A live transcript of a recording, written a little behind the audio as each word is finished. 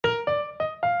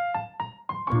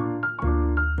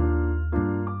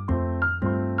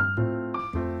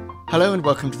Hello and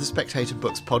welcome to the Spectator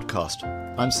Books podcast.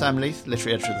 I'm Sam Leith,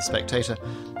 literary editor of The Spectator,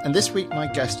 and this week my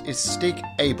guest is Stig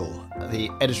Abell, the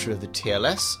editor of the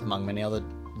TLS, among many other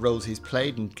roles he's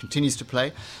played and continues to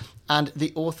play, and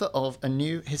the author of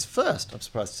his first, I'm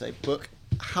surprised to say, book,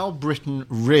 How Britain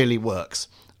Really Works,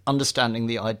 Understanding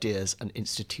the Ideas and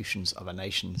Institutions of a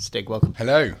Nation. Stig, welcome.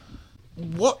 Hello.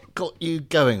 What got you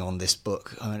going on this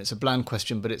book? I mean, it's a bland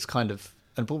question, but it's kind of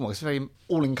an important one. It's very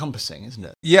all-encompassing, isn't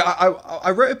it? Yeah,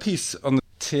 I wrote a piece on the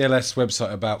TLS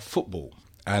website about football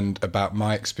and about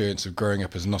my experience of growing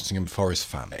up as a Nottingham Forest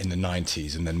fan in the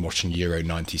 90s and then watching Euro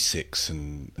 96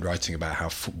 and writing about how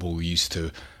football used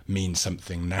to mean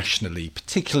something nationally,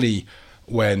 particularly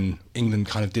when England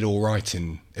kind of did all right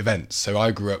in events. So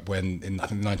I grew up when, in I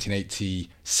think the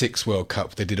 1986 World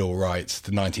Cup, they did all right.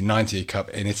 The 1990 Cup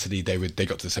in Italy, they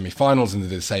got to the semi-finals, and they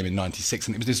did the same in 96.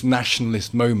 And it was this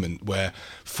nationalist moment where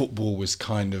football was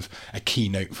kind of a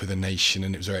keynote for the nation,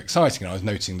 and it was very exciting. And I was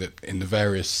noting that in the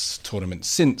various tournaments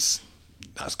since,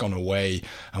 that's gone away,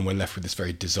 and we're left with this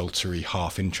very desultory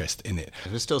half interest in it.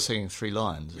 We're still singing Three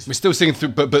Lions. We're still singing through,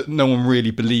 but no one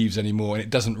really believes anymore, and it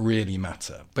doesn't really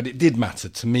matter. But it did matter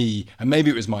to me, and maybe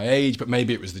it was my age, but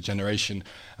maybe it was the generation,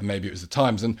 and maybe it was the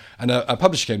times. And a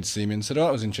publisher came to see me and said, "Oh,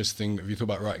 that was interesting. Have you thought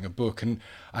about writing a book?" And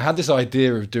I had this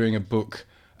idea of doing a book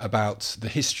about the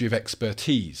history of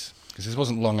expertise. Because this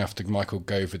wasn't long after Michael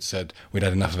Gove had said we'd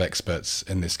had enough of experts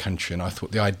in this country, and I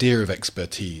thought the idea of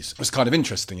expertise was kind of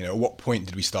interesting. You know, at what point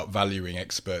did we start valuing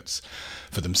experts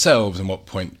for themselves, and what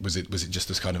point was it just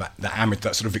this kind of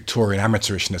that sort of Victorian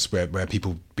amateurishness where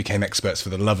people became experts for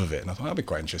the love of it? And I thought that'd be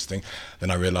quite interesting. Then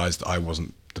I realised I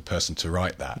wasn't the person to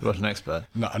write that. You're not an expert.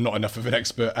 No, I'm not enough of an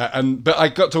expert. But I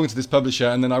got talking to this publisher,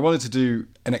 and then I wanted to do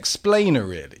an explainer,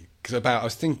 really. Because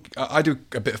I do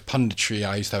a bit of punditry.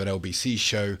 I used to have an LBC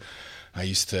show.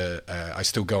 I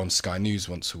still go on Sky News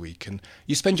once a week, and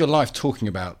you spend your life talking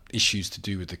about issues to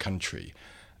do with the country,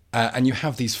 and you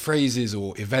have these phrases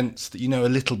or events that you know a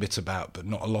little bit about, but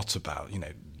not a lot about. You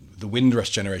know, the Windrush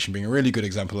generation being a really good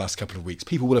example. The last couple of weeks,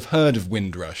 people will have heard of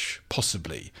Windrush,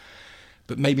 possibly,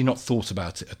 but maybe not thought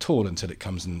about it at all until it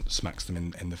comes and smacks them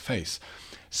in the face.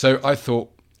 So I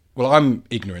thought, well, I'm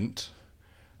ignorant.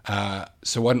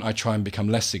 So why don't I try and become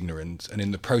less ignorant? And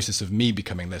in the process of me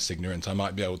becoming less ignorant, I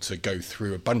might be able to go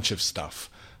through a bunch of stuff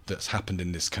that's happened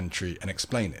in this country and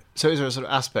explain it. So is there a sort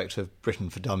of aspect of Britain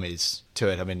for Dummies to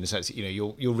it? I mean, in the sense that, you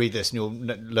know, you'll read this and you'll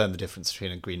learn the difference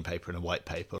between a green paper and a white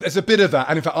paper. There's a bit of that,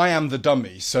 and in fact, I am the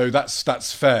dummy, so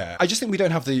that's fair. I just think we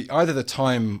don't have either the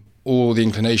time or the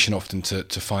inclination often to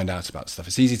find out about stuff.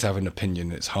 It's easy to have an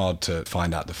opinion, it's hard to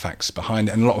find out the facts behind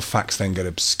it, and a lot of facts then get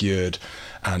obscured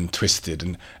and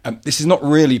twisted. And this is not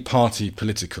really party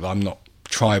political. I'm not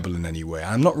tribal in any way.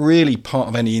 I'm not really part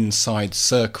of any inside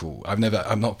circle. I'm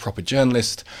not a proper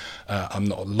journalist. I'm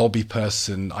not a lobby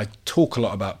person. I talk a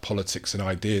lot about politics and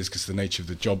ideas because of the nature of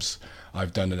the jobs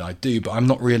I've done and I do, but I'm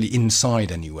not really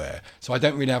inside anywhere. So I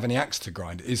don't really have any axe to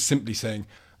grind. It's simply saying,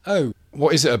 oh,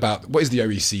 what is it about? What is the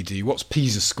OECD? What's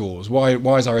PISA scores? Why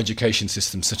is our education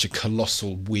system such a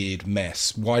colossal, weird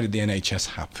mess? Why did the NHS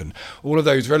happen? All of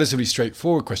those relatively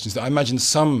straightforward questions that I imagine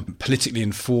some politically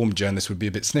informed journalists would be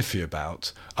a bit sniffy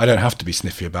about. I don't have to be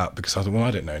sniffy about because I thought, well,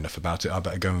 I don't know enough about it. I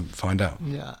better go and find out.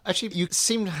 Yeah. Actually, you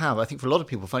seem to have, I think for a lot of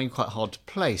people, finding it quite hard to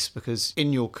place because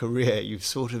in your career, you've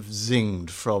sort of zinged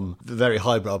from the very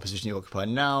highbrow position you occupy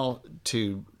now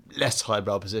to less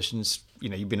highbrow positions. You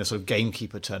know, you've been a sort of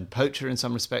gamekeeper turned poacher in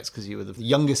some respects because you were the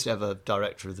youngest ever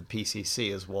director of the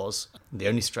PCC, as was the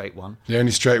only straight one. The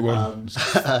only straight one.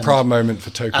 Proud moment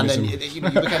for tokenism. And then you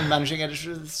became managing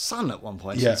editor of The Sun at one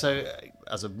point. Yeah. And so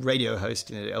as a radio host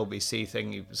in the LBC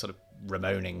thing, you sort of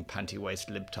Ramoning, panty-waist,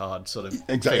 libtard sort of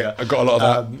exactly. figure. I got a lot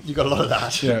of that. You got a lot of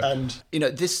that. Yeah. And, you know,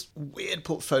 this weird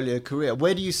portfolio career,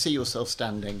 where do you see yourself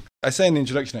standing? I say in the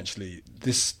introduction, actually,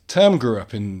 this term grew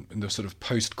up in the sort of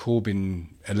post-Corbyn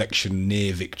election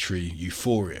near victory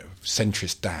euphoria,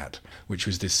 centrist dad, which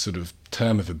was this sort of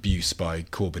term of abuse by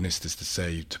Corbynistas to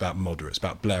say about moderates,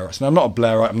 about Blairites. And I'm not a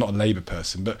Blairite, I'm not a Labour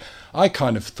person, but I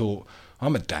kind of thought,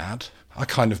 I'm a dad. I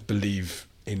kind of believe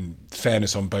in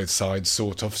fairness on both sides,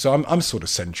 sort of. So I'm sort of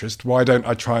centrist. Why don't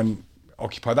I try and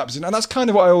occupy that position? And that's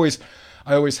kind of what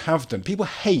I always have done. People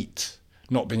hate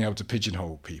not being able to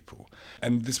pigeonhole people.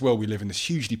 And this world we live in, this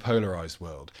hugely polarised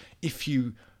world, if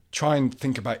you try and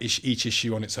think about each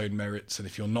issue on its own merits, and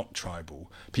if you're not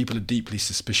tribal, people are deeply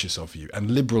suspicious of you.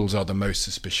 And liberals are the most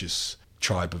suspicious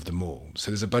tribe of them all.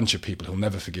 So there's a bunch of people who'll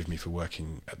never forgive me for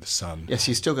working at The Sun. Yes,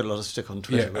 you still get a lot of stick on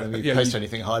Twitter whenever you post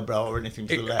anything highbrow or anything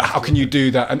to the left. How can you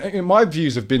do that? And my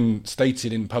views have been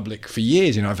stated in public for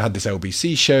years. I've had this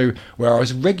LBC show where I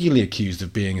was regularly accused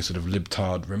of being a sort of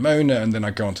libtard Ramona, and then I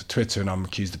go onto Twitter and I'm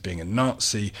accused of being a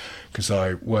Nazi because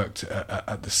I worked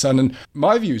at The Sun. And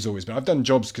my view has always been, I've done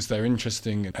jobs because they're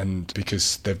interesting and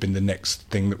because they've been the next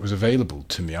thing that was available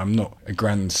to me. I'm not a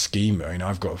grand schemer.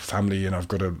 I've got a family and I've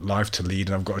got a life to lead,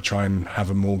 and I've got to try and have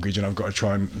a mortgage, and I've got to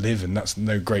try and live, and that's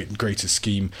no greater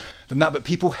scheme than that. But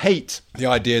people hate the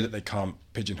idea that they can't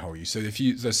pigeonhole you. So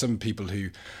there's some people who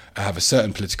have a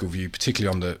certain political view,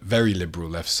 particularly on the very liberal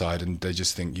left side, and they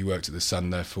just think you worked at The Sun,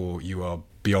 therefore you are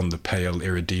beyond the pale,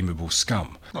 irredeemable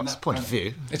scum. Well, that's a point of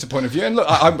view. It's a point of view. And look,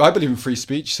 I believe in free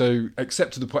speech, so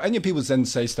accept to the point. And people then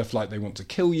say stuff like they want to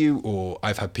kill you, or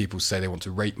I've had people say they want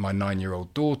to rape my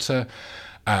 9-year-old daughter.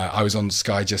 I was on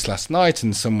Sky just last night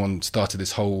and someone started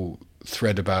this whole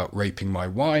thread about raping my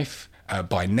wife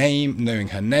by name, knowing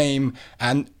her name.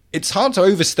 And it's hard to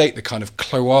overstate the kind of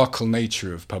cloacal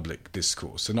nature of public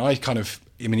discourse. And I kind of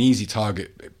am an easy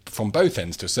target from both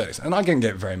ends to a certain extent. And I don't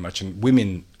get very much, and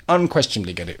women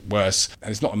unquestionably get it worse. And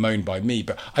it's not a moan by me,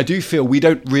 but I do feel we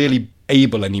don't really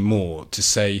able anymore to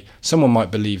say someone might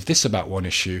believe this about one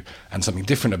issue and something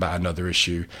different about another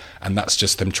issue, and that's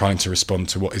just them trying to respond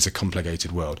to what is a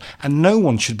complicated world. And no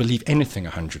one should believe anything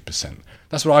 100%.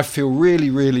 That's what I feel really,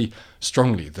 really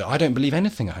strongly, that I don't believe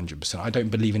anything 100%. I don't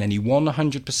believe in anyone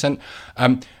 100%.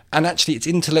 And actually, it's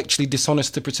intellectually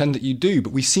dishonest to pretend that you do.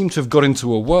 But we seem to have got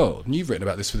into a world, and you've written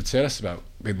about this for the TLS, about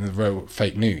in the real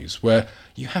fake news, where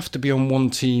you have to be on one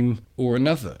team or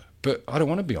another. But I don't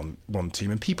want to be on one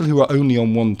team. And people who are only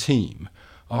on one team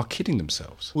are kidding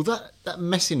themselves. Well, that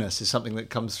messiness is something that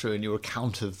comes through in your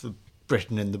account of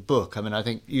Britain in the book. I mean, I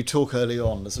think you talk early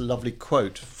on, there's a lovely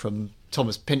quote from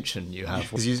Thomas Pynchon you have.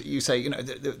 Because you say,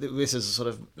 this is a sort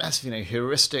of massive,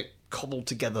 heuristic, cobbled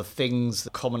together things, the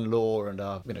common law and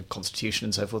our constitution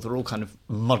and so forth are all kind of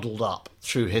muddled up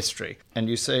through history. And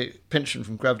you say, Pynchon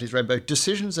from Gravity's Rainbow,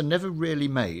 decisions are never really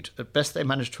made. At best they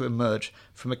manage to emerge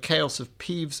from a chaos of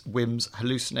peeves, whims,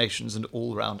 hallucinations and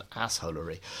all-round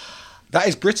assholery. That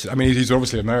is Britain. I mean, he's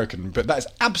obviously American, but that is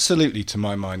absolutely, to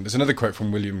my mind. There's another quote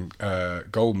from William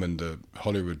Goldman, the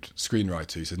Hollywood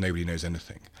screenwriter, who says nobody knows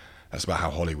anything. That's about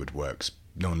how Hollywood works.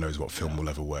 No one knows what film will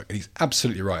ever work. And he's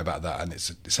absolutely right about that, and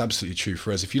it's absolutely true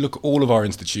for us. If you look at all of our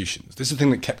institutions, this is the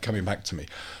thing that kept coming back to me.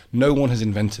 No one has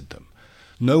invented them.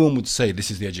 No one would say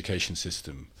this is the education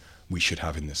system we should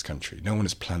have in this country. No one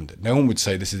has planned it. No one would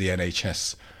say this is the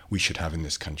NHS we should have in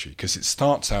this country, because it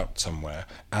starts out somewhere,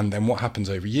 and then what happens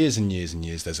over years and years and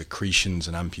years, there's accretions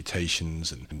and amputations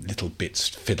and little bits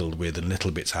fiddled with and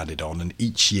little bits added on, and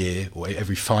each year or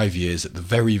every 5 years at the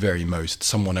very, very most,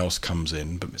 someone else comes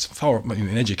in. But it's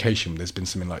in education, there's been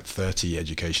something like 30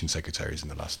 education secretaries in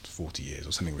the last 40 years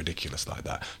or something ridiculous like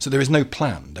that. So there is no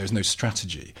plan, there is no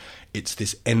strategy. It's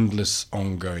this endless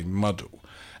ongoing muddle.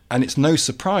 And it's no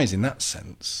surprise in that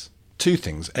sense. Two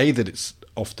things: A, that it's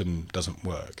often doesn't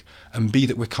work, and B,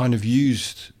 that we're kind of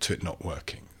used to it not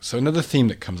working. So another theme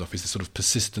that comes up is the sort of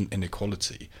persistent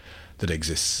inequality that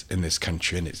exists in this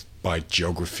country, and it's by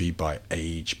geography, by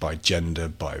age, by gender,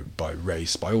 by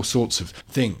race, by all sorts of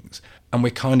things. And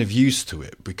we're kind of used to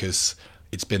it because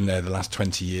it's been there the last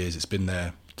 20 years, it's been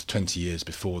there 20 years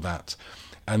before that.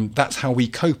 And that's how we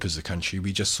cope as a country.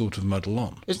 We just sort of muddle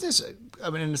on. Isn't this,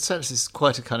 in a sense, it's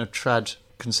quite a kind of trad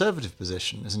conservative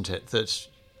position, isn't it? That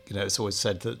it's always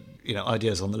said that,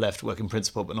 ideas on the left work in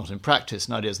principle but not in practice,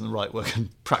 and ideas on the right work in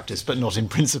practice but not in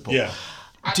principle. Yeah.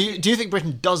 Do you think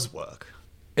Britain does work?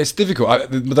 It's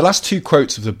difficult. The last two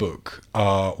quotes of the book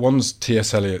are, one's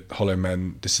T.S. Eliot, Hollow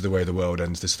Men, this is the way the world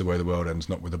ends, this is the way the world ends,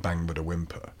 not with a bang but a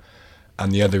whimper.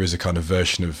 And the other is a kind of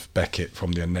version of Beckett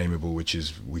from The Unnameable, which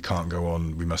is, we can't go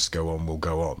on, we must go on, we'll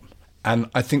go on. And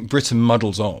I think Britain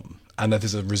muddles on, and that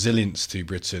there's a resilience to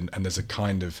Britain, and there's a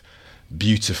kind of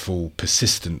beautiful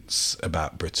persistence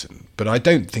about Britain. But I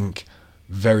don't think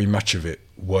very much of it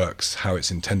works how it's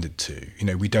intended to.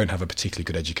 We don't have a particularly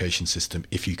good education system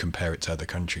if you compare it to other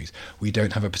countries. We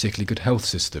don't have a particularly good health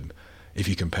system if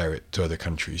you compare it to other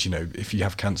countries. If you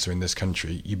have cancer in this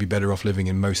country, you'd be better off living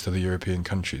in most other European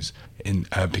countries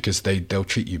because they'll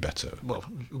treat you better. Well,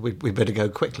 we better go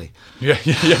quickly. Yeah,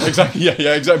 exactly.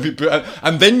 Yeah, exactly.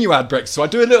 And then you add Brexit. So I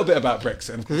do a little bit about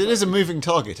Brexit. Because it is a moving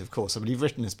target, of course. You've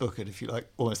written this book at, if you like,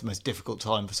 almost the most difficult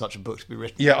time for such a book to be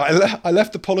written. Yeah, I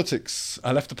left the politics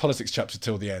chapter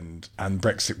till the end, and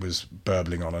Brexit was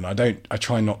burbling on. And I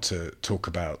try not to talk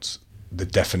about the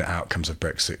definite outcomes of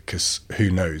Brexit, because who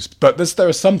knows. But there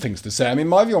are some things to say. I mean,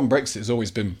 my view on Brexit has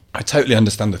always been, I totally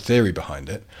understand the theory behind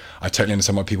it. I totally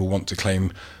understand why people want to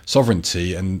claim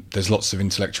sovereignty, and there's lots of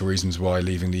intellectual reasons why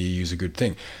leaving the EU is a good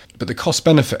thing. But the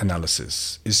cost-benefit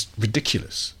analysis is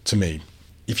ridiculous to me.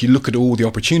 If you look at all the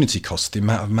opportunity costs, the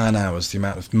amount of man-hours, the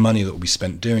amount of money that will be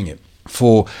spent doing it,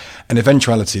 for an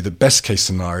eventuality, the best case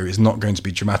scenario is not going to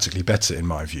be dramatically better in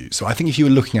my view. So I think if you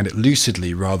were looking at it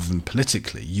lucidly rather than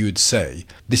politically, you would say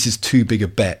this is too big a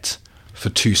bet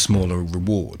for too small a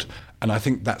reward. And I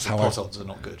think that's how odds are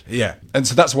not good. Yeah. And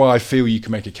so that's why I feel you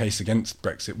can make a case against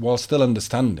Brexit while still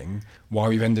understanding why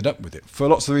we've ended up with it. For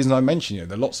lots of the reasons I mentioned,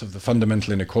 there are lots of the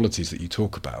fundamental inequalities that you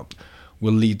talk about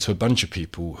will lead to a bunch of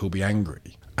people who'll be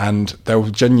angry. And they'll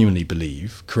genuinely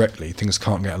believe, correctly, things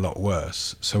can't get a lot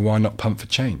worse. So why not pump for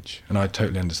change? And I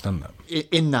totally understand that.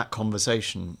 In that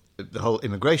conversation, the whole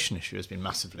immigration issue has been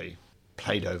massively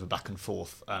played over back and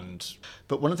forth.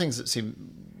 But one of the things that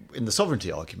seem in the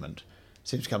sovereignty argument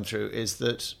seems to come through is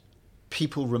that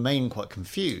people remain quite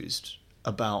confused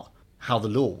about how the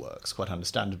law works, quite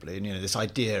understandably. And this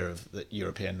idea of that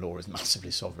European law is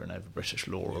massively sovereign over British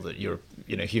law, or that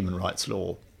human rights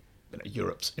law,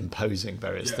 Europe's imposing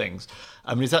various things.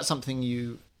 I mean, is that something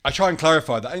you... I try and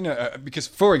clarify that, because,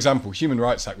 for example, Human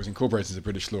Rights Act was incorporated into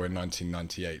British law in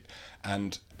 1998,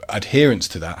 and adherence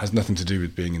to that has nothing to do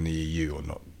with being in the EU or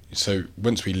not. So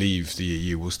once we leave the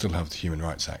EU, we'll still have the Human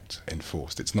Rights Act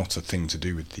enforced. It's not a thing to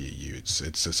do with the EU.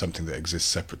 It's something that exists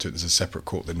separate to it. There's a separate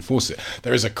court that enforces it.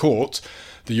 There is a court,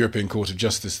 the European Court of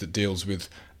Justice, that deals with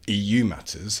EU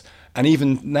matters. And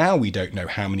even now we don't know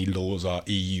how many laws are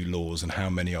EU laws and how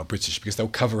many are British, because they'll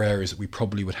cover areas that we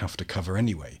probably would have to cover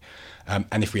anyway.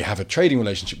 And if we have a trading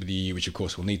relationship with the EU, which of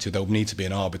course we'll need to, there'll need to be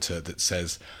an arbiter that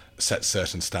sets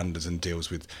certain standards and deals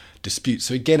with disputes.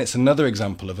 So again, it's another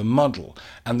example of a muddle.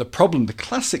 And the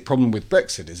classic problem with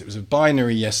Brexit is it was a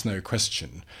binary yes-no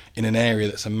question in an area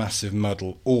that's a massive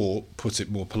muddle, or, put it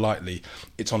more politely,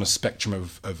 it's on a spectrum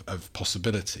of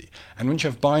possibility. And when you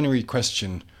have binary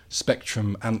question,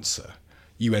 spectrum answer,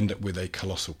 you end up with a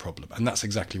colossal problem. And that's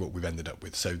exactly what we've ended up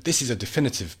with. So this is a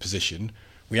definitive position.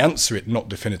 We answer it not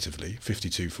definitively,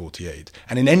 52-48.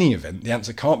 And in any event, the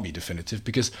answer can't be definitive,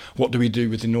 because what do we do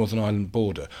with the Northern Ireland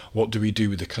border? What do we do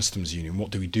with the customs union?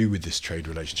 What do we do with this trade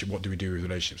relationship? What do we do with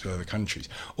relationships with other countries?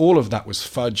 All of that was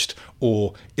fudged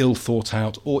or ill thought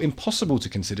out or impossible to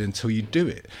consider until you do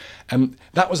it. And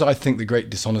that was, I think, the great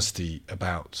dishonesty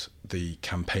about the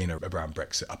campaign around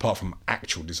Brexit, apart from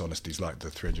actual dishonesties like the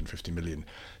 350 million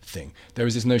thing. There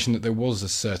was this notion that there was a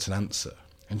certain answer.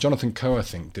 And Jonathan Coe, I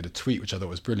think, did a tweet which I thought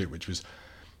was brilliant, which was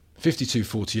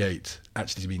 52-48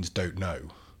 actually means don't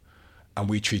know. And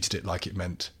we treated it like it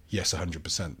meant yes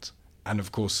 100%. And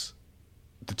of course,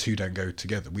 the two don't go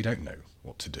together. We don't know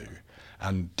what to do.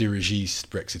 And dirigist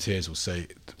Brexiteers will say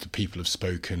that the people have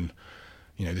spoken,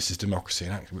 this is democracy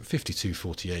in action. But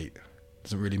 52-48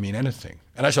 doesn't really mean anything.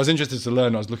 And actually, I was interested to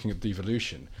learn, I was looking at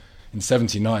devolution. In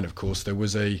 79, of course, there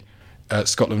was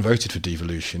Scotland voted for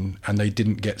devolution, and they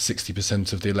didn't get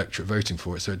 60% of the electorate voting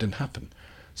for it, so it didn't happen.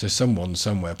 So someone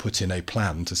somewhere put in a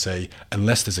plan to say,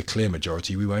 unless there's a clear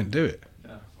majority, we won't do it.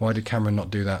 Yeah. Why did Cameron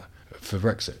not do that for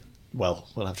Brexit? Well,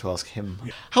 we'll have to ask him.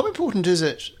 Yeah. How important is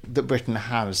it that Britain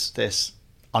has this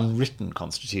unwritten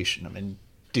constitution? I mean,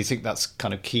 do you think that's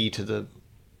kind of key to the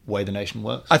way the nation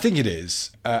works? I think it is,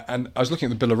 and I was looking at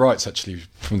the Bill of Rights actually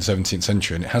from the 17th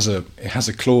century, and it has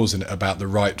a clause in it about the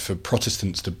right for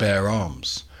Protestants to bear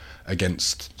arms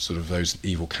against sort of those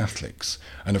evil Catholics.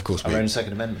 And of course, our own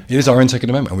Second Amendment. It is our own Second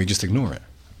Amendment, and we just ignore it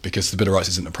because the Bill of Rights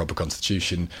isn't a proper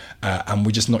constitution, and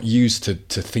we're just not used to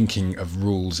thinking of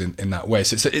rules in that way.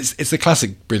 So it's the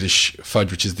classic British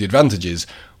fudge, which is the advantage is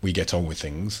we get on with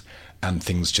things, and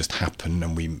things just happen,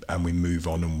 and we move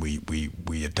on, and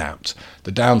we adapt.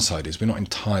 The downside is we're not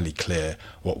entirely clear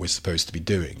what we're supposed to be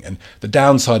doing, and the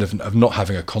downside of not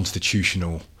having a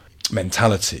constitutional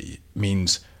mentality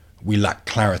means we lack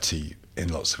clarity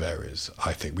in lots of areas.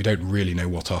 I think we don't really know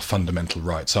what our fundamental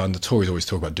rights are, and the Tories always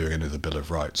talk about doing another Bill of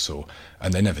Rights,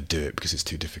 and they never do it because it's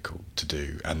too difficult to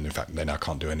do, and in fact they now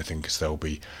can't do anything because they'll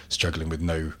be struggling with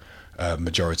no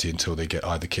majority until they get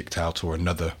either kicked out or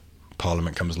another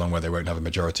Parliament comes along where they won't have a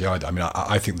majority either. I mean,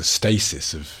 I think the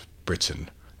stasis of Britain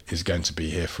is going to be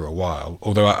here for a while.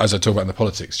 Although, as I talk about in the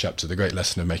politics chapter, the great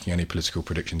lesson of making any political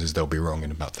predictions is they'll be wrong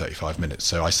in about 35 minutes.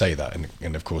 So I say that,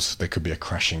 and of course, there could be a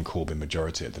crashing Corbyn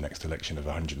majority at the next election of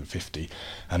 150,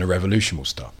 and a revolution will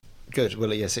start. Good.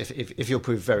 Well, yes, if you're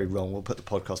proved very wrong, we'll put the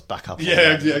podcast back up.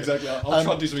 Yeah, exactly. I'll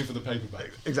try and do something for the paperback.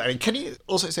 Exactly. Can you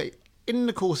also say, in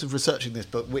the course of researching this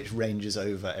book, which ranges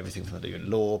over everything from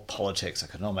law, politics,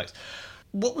 economics,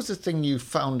 What was the thing you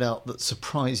found out that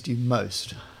surprised you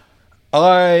most?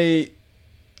 I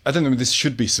don't know if this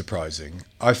should be surprising.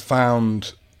 I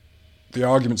found the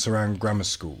arguments around grammar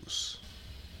schools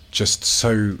just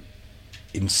so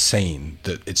insane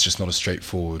that it's just not a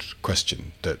straightforward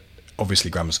question. That obviously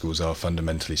grammar schools are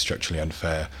fundamentally structurally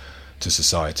unfair to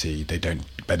society. They don't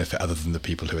benefit other than the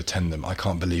people who attend them. I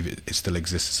can't believe it still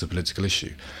exists as a political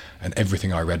issue. And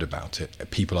everything I read about it,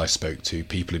 people I spoke to,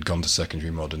 people who'd gone to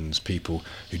secondary moderns, people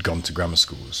who'd gone to grammar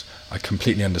schools, I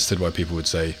completely understood why people would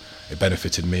say it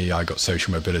benefited me. I got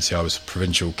social mobility. I was a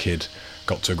provincial kid,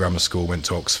 got to a grammar school, went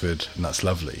to Oxford, and that's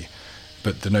lovely.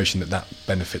 But the notion that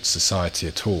benefits society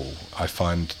at all, I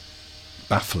find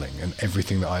baffling. And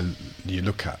everything that you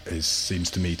look at seems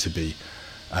to me to be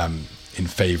in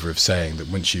favour of saying that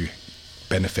once you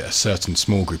benefit a certain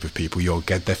small group of people, you're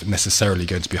necessarily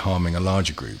going to be harming a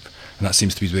larger group. And that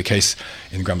seems to be the case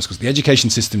in grammar schools. The education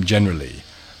system generally,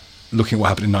 looking at what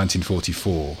happened in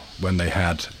 1944, when they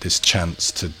had this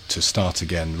chance to start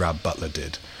again, Rab Butler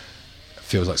did,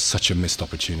 feels like such a missed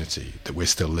opportunity that we're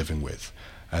still living with.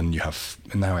 And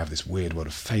now we have this weird world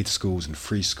of faith schools and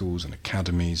free schools and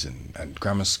academies and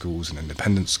grammar schools and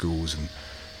independent schools and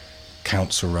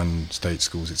council-run state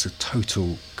schools. It's a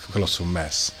total colossal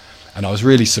mess. And I was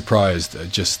really surprised at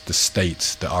just the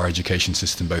state that our education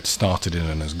system both started in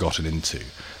and has gotten into,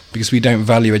 because we don't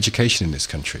value education in this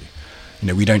country.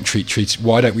 We don't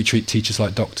why don't we treat teachers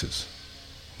like doctors?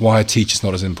 Why are teachers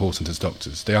not as important as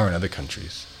doctors? They are in other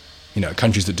countries.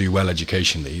 Countries that do well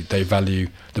educationally, they value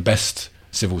the best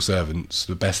civil servants,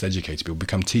 the best educated people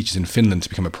become teachers. In Finland, to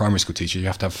become a primary school teacher, you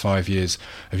have to have 5 years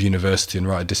of university and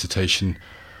write a dissertation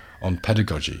on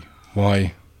pedagogy.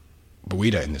 Why? But we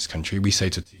don't in this country. We say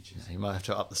to teachers, you might have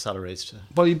to up the salaries to.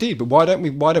 Well, indeed, but why don't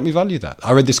we value that?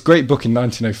 I read this great book in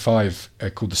 1905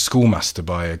 called The Schoolmaster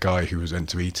by a guy who went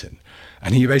to Eton,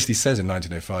 and he basically says in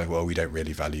 1905, well, we don't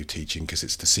really value teaching because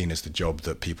it's seen as the job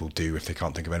that people do if they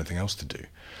can't think of anything else to do.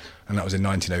 And that was in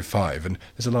 1905, and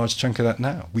there's a large chunk of that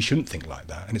now. We shouldn't think like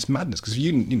that, and it's madness, because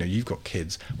you've got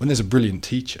kids. When there's a brilliant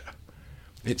teacher,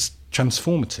 it's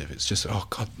transformative. It's just, oh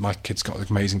God, my kid's got an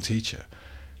amazing teacher.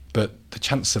 But the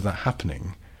chance of that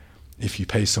happening, if you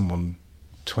pay someone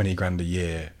 20 grand a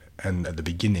year and at the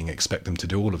beginning expect them to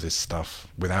do all of this stuff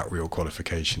without real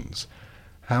qualifications,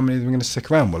 how many of them are going to stick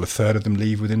around? Well, a third of them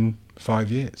leave within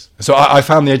 5 years. So I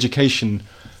found the education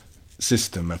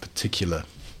system a particular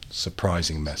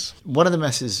surprising mess. One of the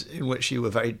messes in which you were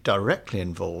very directly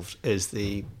involved is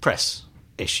the press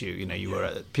issue. You were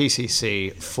at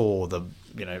PCC for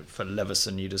for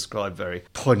Leveson, you described very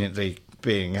poignantly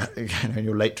being in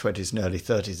your late 20s and early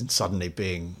 30s and suddenly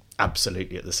being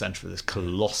absolutely at the centre of this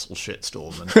colossal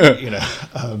shitstorm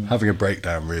and having a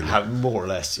breakdown, really. More or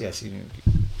less, yes.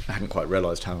 I hadn't quite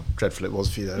realised how dreadful it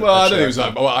was for you, though. Well, I don't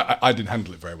think it was I didn't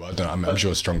handle it very well. I'm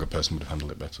sure a stronger person would have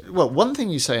handled it better. Well, one thing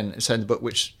you say in the book,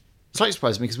 which slightly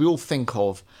surprised me, because we all think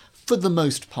of, for the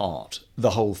most part,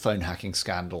 the whole phone hacking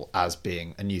scandal as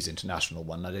being a News International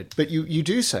one. But you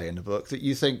do say in the book that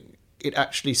you think it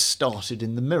actually started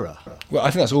in the Mirror. Well,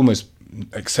 I think that's almost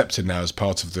accepted now as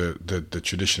part of the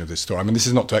tradition of this story. I mean, this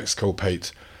is not to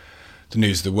exculpate the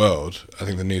News of the World. I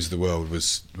think the News of the World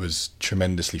was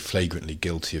tremendously flagrantly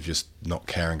guilty of just not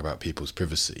caring about people's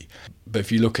privacy. But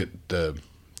if you look at the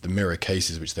Mirror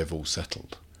cases, which they've all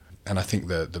settled, and I think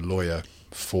the lawyer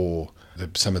for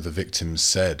some of the victims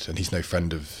said, and he's no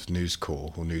friend of News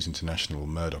Corp or News International or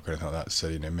Murdoch or anything like that,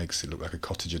 said, makes it look like a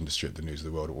cottage industry at the News of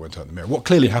the World or went out in the Mirror. What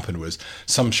clearly happened was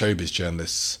some showbiz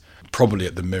journalists, probably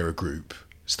at the Mirror Group,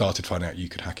 started finding out you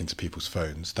could hack into people's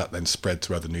phones. That then spread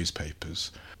to other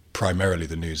newspapers, primarily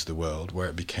the News of the World, where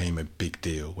it became a big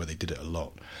deal, where they did it a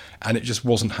lot. And it just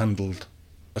wasn't handled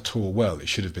at all well. It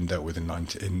should have been dealt with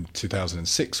in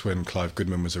 2006 when Clive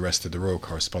Goodman was arrested, the royal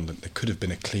correspondent. There could have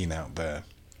been a clean out there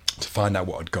to find out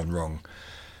what had gone wrong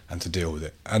and to deal with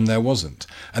it. And there wasn't.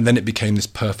 And then it became this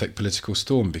perfect political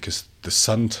storm because the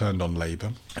Sun turned on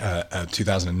Labour.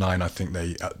 2009, I think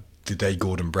the day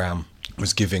Gordon Brown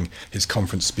was giving his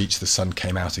conference speech, the Sun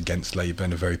came out against Labour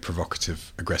in a very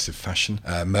provocative, aggressive fashion.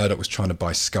 Murdoch was trying to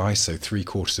buy Sky, so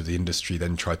 3/4 of the industry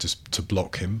then tried to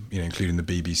block him, including the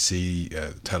BBC,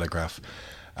 Telegraph.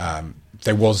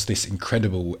 There was this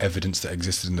incredible evidence that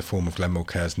existed in the form of Glenn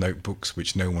Mulcair's notebooks,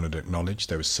 which no one had acknowledged.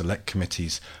 There were select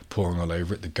committees pouring all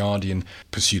over it. The Guardian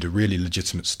pursued a really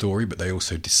legitimate story, but they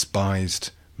also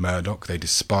despised Murdoch. They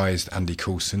despised Andy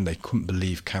Coulson. They couldn't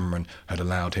believe Cameron had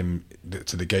allowed him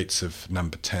to the gates of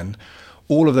Number 10.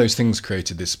 All of those things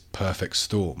created this perfect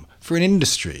storm for an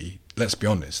industry, let's be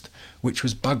honest, which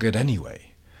was buggered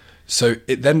anyway. So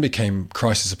it then became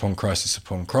crisis upon crisis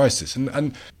upon crisis.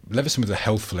 And Leveson was a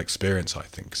healthful experience, I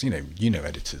think. 'Cause, you know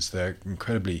editors, they're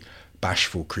incredibly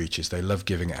bashful creatures. They love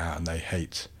giving it out and they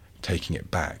hate taking it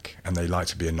back, and they like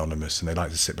to be anonymous, and they like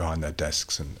to sit behind their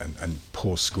desks and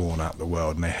pour scorn out the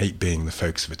world, and they hate being the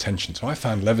focus of attention. So I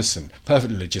found Leveson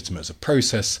perfectly legitimate as a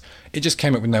process. It just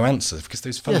came up with no answers, because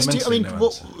there's fundamentally no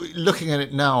answer. Looking at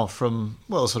it now from,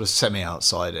 sort of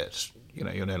semi-outside it,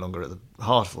 you're no longer at the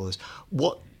heart of all this.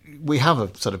 We have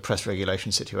a sort of press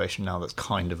regulation situation now that's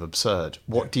kind of absurd.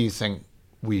 What do you think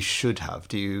we should have?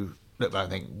 Do you look back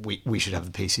and think we should have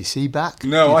the PCC back?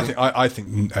 No, I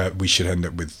think we should end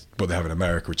up with what they have in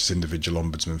America, which is individual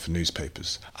ombudsmen for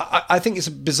newspapers. I think it's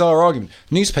a bizarre argument.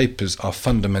 Newspapers are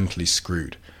fundamentally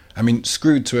screwed. I mean,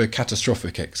 screwed to a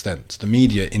catastrophic extent. The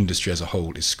media industry as a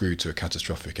whole is screwed to a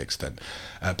catastrophic extent.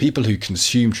 People who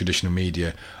consume traditional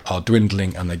media are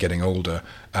dwindling and they're getting older.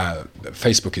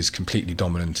 Facebook is completely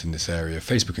dominant in this area.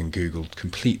 Facebook and Google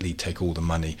completely take all the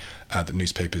money that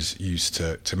newspapers used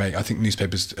to make. I think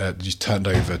newspapers just turned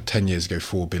over 10 years ago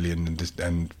 4 billion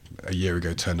and a year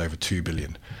ago turned over 2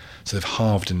 billion. So they've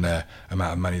halved in their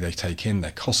amount of money they take in. Their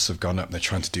costs have gone up. They're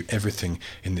trying to do everything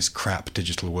in this crap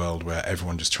digital world where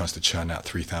everyone just tries to churn out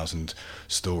 3,000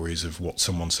 stories of what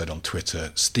someone said on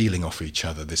Twitter, stealing off each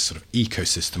other, this sort of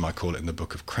ecosystem, I call it in the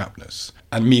book, of crapness.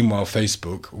 And meanwhile,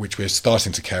 Facebook, which we're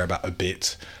starting to care about a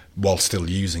bit while still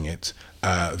using it,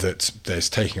 that there's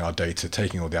taking our data,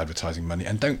 taking all the advertising money,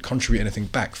 and don't contribute anything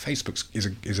back. Facebook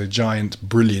is a giant,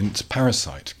 brilliant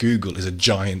parasite. Google is a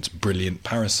giant, brilliant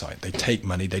parasite. They take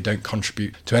money, they don't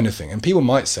contribute to anything. And people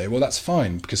might say, well, that's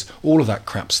fine, because all of that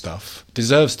crap stuff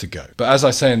deserves to go. But as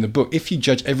I say in the book, if you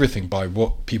judge everything by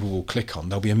what people will click on,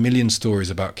 there'll be a million stories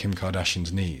about Kim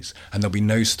Kardashian's knees, and there'll be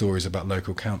no stories about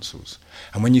local councils.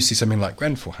 And when you see something like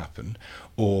Grenfell happen,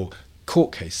 or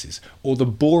court cases, or the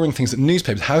boring things that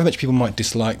newspapers, however much people might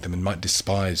dislike them and might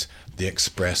despise the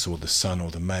Express or the Sun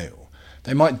or the Mail,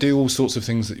 they might do all sorts of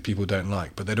things that people don't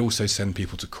like, but they'd also send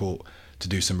people to court to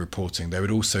do some reporting. They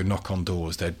would also knock on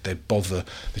doors. They'd bother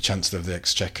the Chancellor of the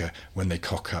Exchequer when they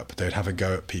cock up. They'd have a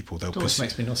go at people. It almost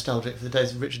makes me nostalgic for the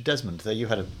days of Richard Desmond. There you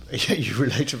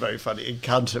relate a very funny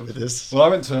encounter with this. Well,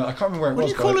 I can't remember where it was. What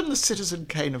do you call him, the Citizen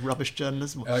Kane of rubbish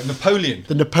journalism? Napoleon.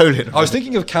 The Napoleon. I was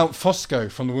thinking of Count Fosco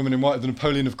from The Woman in White, the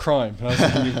Napoleon of crime. And I was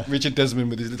thinking of Richard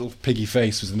Desmond with his little piggy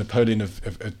face was the Napoleon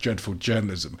of dreadful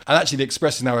journalism. And actually the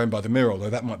Express is now owned by the Mirror, although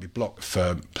that might be blocked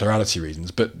for plurality reasons.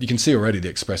 But you can see already the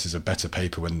Express is a better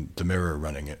paper when the Mirror are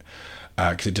running it,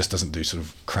 because it just doesn't do sort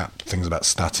of crap things about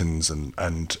statins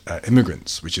and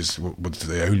immigrants, which was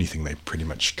the only thing they pretty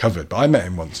much covered. But I met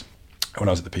him once when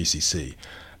I was at the PCC,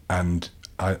 and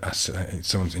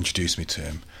someone introduced me to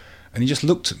him, and he just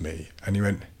looked at me and he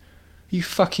went, "You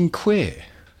fucking queer?"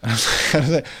 And I was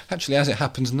like, "Actually, as it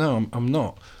happens, no, I'm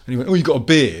not." And he went, "Oh, you got a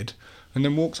beard," and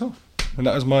then walked off. And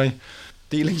that was my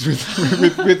dealings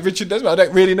with Richard Desmond. I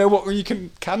don't really know what you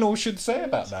can or should say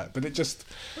about that, but it just...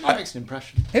 It makes an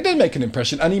impression. It did make an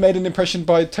impression, and he made an impression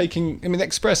by taking... I mean, the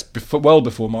Express, well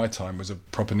before my time, was a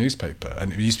proper newspaper,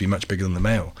 and it used to be much bigger than the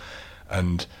Mail,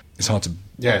 and it's hard to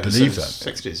believe that.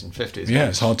 60s and 50s. Yeah,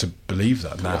 it's hard to believe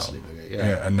that now. Bigger,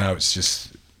 yeah, and now it's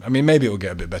just... I mean, maybe it'll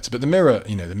get a bit better, but the Mirror,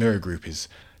 the Mirror group is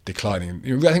declining.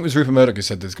 I think it was Rupert Murdoch who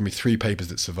said there's going to be 3 papers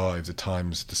that survive: the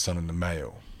Times, the Sun and the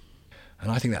Mail. And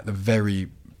I think that at the very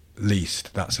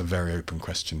least, that's a very open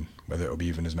question, whether it'll be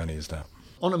even as many as that.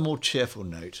 On a more cheerful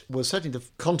note, well, certainly the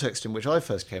context in which I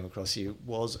first came across you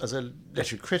was as a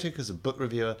literary critic, as a book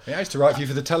reviewer. Yeah, I used to write for you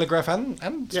for The Telegraph and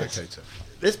Spectator.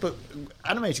 Yes. This book,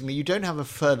 animatingly, you don't have a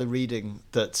further reading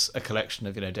that's a collection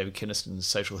of, David Kynaston's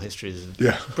social histories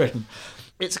of Britain.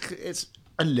 It's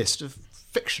a list of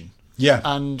fiction. Yeah.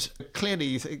 And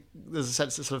clearly there's a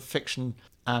sense that sort of fiction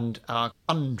and our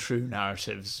untrue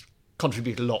narratives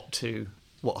contribute a lot to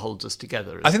what holds us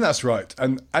together. I think that's right.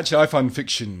 And actually I find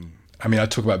fiction, I mean, I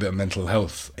talk about a bit of mental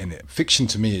health in it. Fiction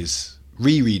to me is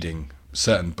rereading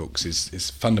certain books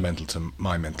is fundamental to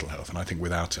my mental health. And I think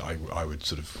without it, I would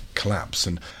sort of collapse.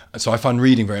 And so I find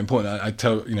reading very important.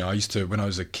 I used to, when I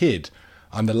was a kid,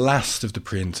 I'm the last of the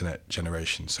pre-internet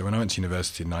generation. So when I went to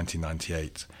university in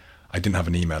 1998, I didn't have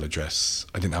an email address.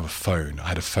 I didn't have a phone. I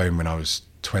had a phone when I was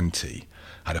 20.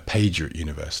 I had a pager at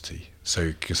university. So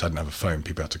because I didn't have a phone,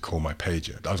 people had to call my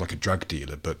pager. I was like a drug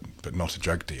dealer, but not a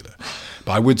drug dealer.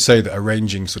 But I would say that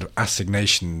arranging sort of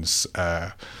assignations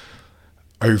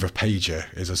over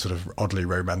pager is a sort of oddly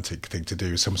romantic thing to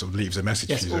do. Someone sort of leaves a message.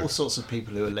 Yes, all sorts of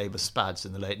people who were Labour spads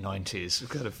in the late 90s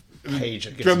kind of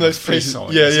pager. From those free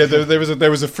songs. Yeah. There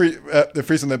was a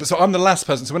free song there. But so I'm the last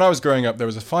person. So when I was growing up, there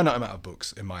was a finite amount of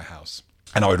books in my house.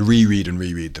 And I would reread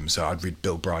them. So I'd read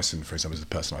Bill Bryson, for example, as the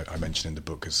person I mentioned in the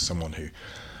book, as someone who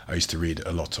I used to read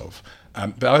a lot of.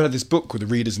 But I had this book called The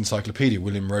Reader's Encyclopedia,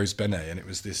 William Rose Benet, and it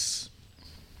was this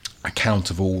account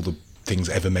of all the things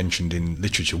ever mentioned in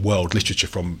literature, world literature,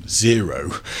 from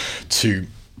zero to,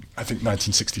 I think,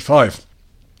 1965,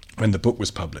 when the book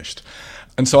was published.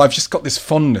 And so I've just got this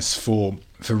fondness for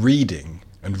reading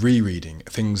and rereading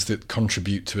things that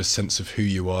contribute to a sense of who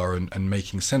you are and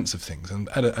making sense of things, and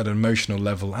at an emotional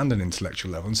level and an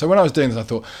intellectual level. And so when I was doing this, I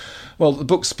thought, well, the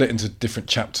book's split into different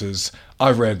chapters.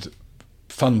 I've read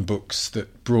fun books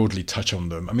that broadly touch on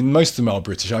them. I mean, most of them are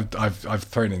British. I've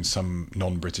thrown in some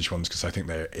non-British ones because I think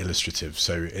they're illustrative.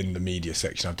 So in the media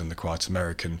section, I've done The Quiet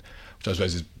American, which I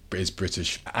suppose is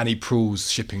British. Annie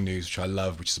Proulx's Shipping News, which I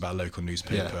love, which is about a local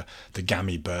newspaper. Yeah. The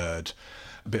Gammy Bird,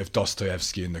 a bit of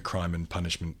Dostoevsky in the Crime and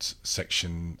Punishment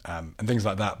section, and things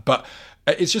like that. But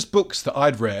it's just books that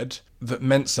I'd read that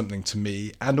meant something to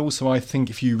me. And also, I think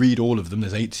if you read all of them,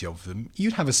 there's 80 of them,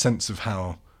 you'd have a sense of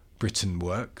how Britain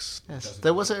works. Yes,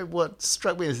 there was what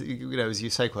struck me as, as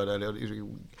you say quite earlier,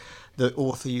 the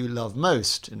author you love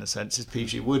most, in a sense, is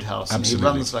PG Wodehouse. Absolutely.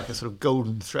 And he runs like a sort of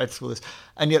golden thread through this.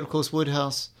 And yet, of course,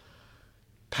 Wodehouse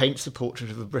paints a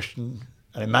portrait of a Britain,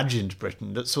 an imagined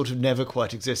Britain, that sort of never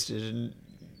quite existed. And,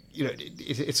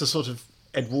 it's a sort of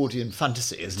Edwardian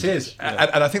fantasy, isn't it? It is.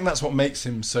 And I think that's what makes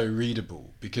him so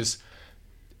readable, because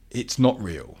it's not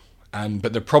real.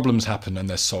 But the problems happen and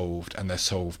they're solved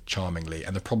charmingly.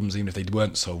 And the problems, even if they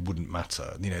weren't solved, wouldn't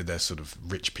matter. They're sort of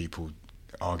rich people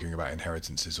arguing about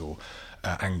inheritances, or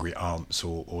angry aunts,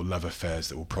 or love affairs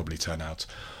that will probably turn out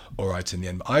all right in the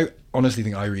end. I honestly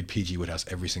think I read PG Wodehouse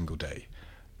every single day,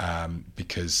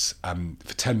 because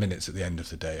for 10 minutes at the end of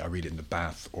the day, I read it in the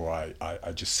bath, or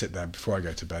I just sit there before I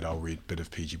go to bed. I'll read a bit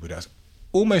of PG Wodehouse,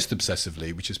 almost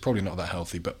obsessively, which is probably not that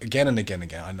healthy, but again and again and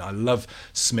again. And I love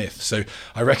Smith, so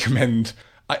I recommend.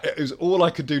 It was all I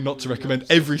could do not to recommend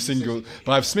every single.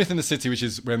 But I have Smith in the City, which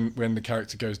is when the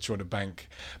character goes to join a bank.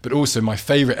 But also my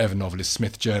favourite ever novel is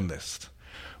Smith Journalist,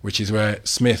 which is where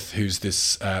Smith, who's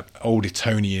this old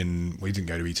Etonian, well, he didn't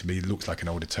go to Eton, but he looks like an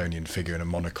old Etonian figure in a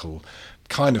monocle,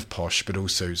 kind of posh, but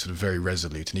also sort of very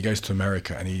resolute. And he goes to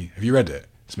America, and have you read it,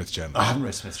 Smith Journalist? I haven't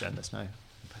read Smith Journalist, no.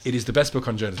 It is the best book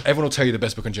on journalism. Everyone will tell you the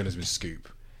best book on journalism is Scoop.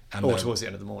 Or Towards the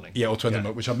End of the Morning. Yeah, or Towards the End of the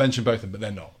Morning, which I've mentioned both of them, but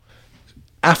they're not.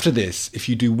 After this, if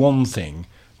you do one thing,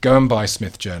 go and buy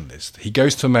Smith Journalist. He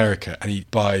goes to America and he,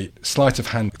 by sleight of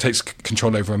hand, takes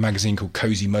control over a magazine called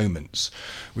Cozy Moments,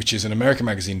 which is an American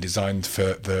magazine designed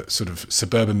for the sort of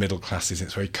suburban middle classes.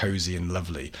 It's very cozy and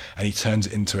lovely. And he turns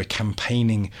it into a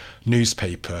campaigning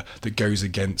newspaper that goes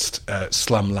against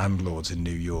slum landlords in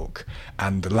New York.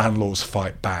 And the landlords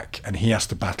fight back and he has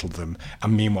to battle them.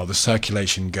 And meanwhile, the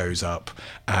circulation goes up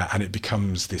and it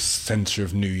becomes this centre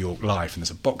of New York life. And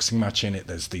there's a boxing match in it.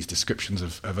 There's these descriptions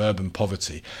of urban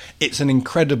poverty. It's an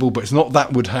incredible, but it's not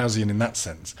that Woodhouseian in that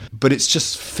sense, but it's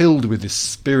just filled with this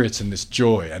spirit and this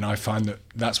joy. And I find that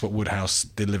that's what Wodehouse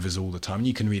delivers all the time.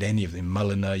 You can read any of them,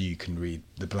 Mulliner, you can read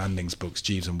the Blandings books,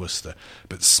 Jeeves and Wooster,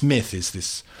 but Smith is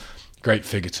this great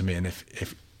figure to me. And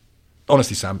if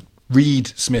honestly, Sam, read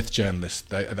Smith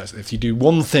Journalist. If you do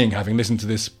one thing, having listened to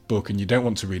this book, and you don't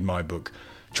want to read my book,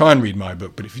 try and read my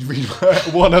book, but if you read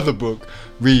one other book,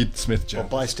 read Smith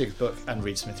Journalist. Or buy Stig's book and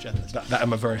read Smith Journalist.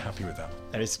 I'm very happy with that.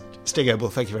 And it's Stig Abell,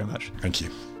 thank you very much. Thank you.